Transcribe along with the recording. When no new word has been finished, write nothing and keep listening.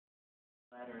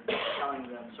letter telling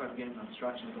them, sort of giving them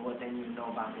instructions of what they need to know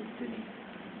about the city.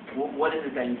 What is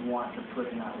it that you want to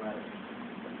put in that letter?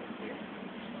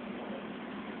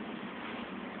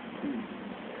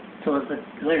 So it's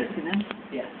the letter to them?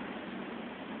 Yes.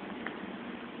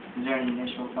 Is there an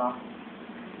initial thought?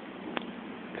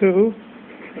 To who?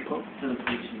 To the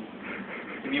police chief.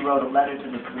 If you wrote a letter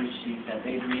to the police chief that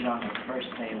they'd read on their first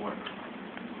day of work,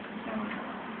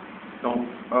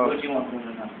 what do you want them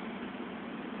to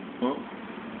know?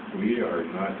 We are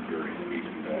not during the week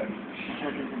of that.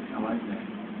 I like that.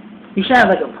 You should have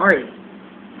like a party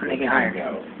when they get hired.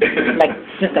 Like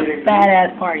just a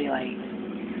badass party, like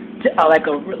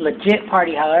a legit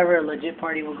party. However, a legit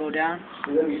party will go down.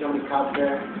 There's gonna be so many cops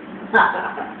there.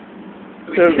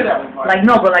 Like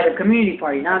no, but like a community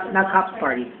party, not cops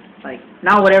party. Like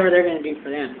not whatever they're gonna do for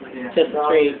them. Like just No,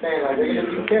 I'm straight. just saying, like, they're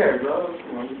gonna be scared, bro.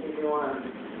 You know, you think you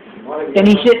wanna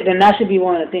Then that should be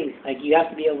one of the things. Like you have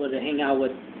to be able to hang out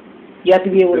with. You have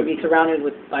to be able to be surrounded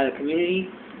by the community,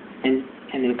 and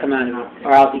then come out of it,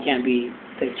 or else you can't be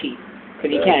the chief,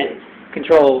 because you can't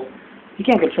control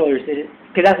your citizens,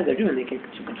 because that's what they're doing. They can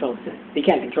control the citizens. You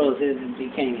can't control the citizens. So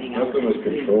you can't even hang out. Nothing is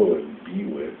control and be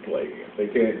with, like, they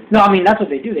can't. No, I mean that's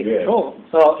what they do. They Yeah. control.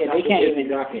 So if they can't even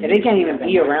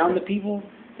be around the people,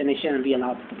 then they shouldn't be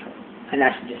allowed to control. And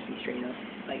that should just be straight up.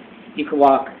 Like you could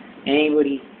walk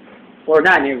anybody, or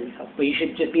not in everybody's house, but you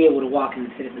should just be able to walk in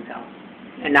the citizen's house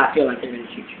and not feel like they're going to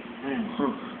shoot you.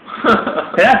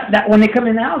 That when they come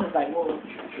in the house, it's like, well,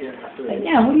 like,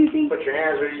 yeah, what do you think? put your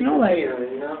hands where you know, like,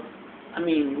 you know? I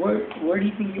mean, where do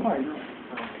you think you are? You know,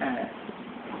 kind of,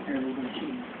 everybody's going to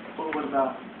shoot you. Well, what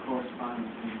about correspondence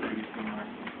and police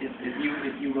remarks?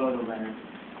 If you wrote a letter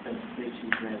that the police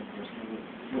chief read personally,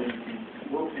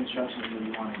 what instructions would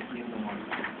you want to give them on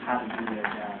how to do their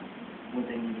job? What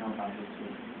they need to know about this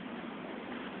week?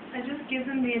 I just give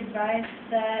them the advice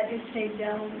that if they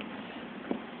don't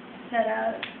set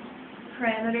up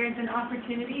parameters and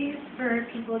opportunities for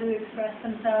people to express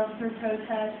themselves through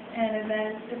protests and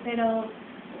events, if they don't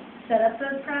set up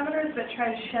those parameters but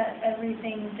try to shut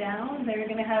everything down, they're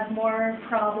going to have more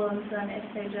problems than if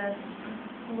they just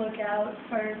look out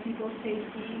for people's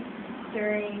safety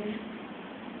during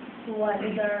what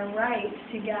is our right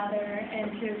to gather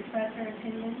and to express our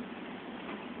opinions.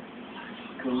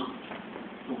 Cool.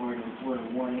 The word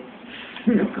of warning.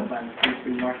 Go by the police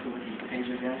remarks with the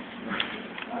pager guys.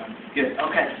 Good.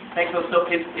 Okay. Thanks. So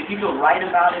if you could write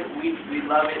about it, we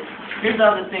love it. Here's the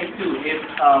other thing too. If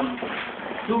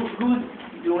who's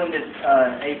doing this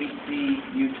ABC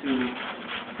YouTube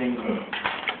thing?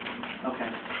 Okay.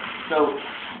 So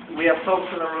we have folks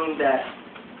in the room that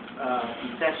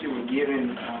essentially were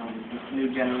given this new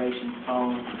generation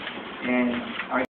phone and are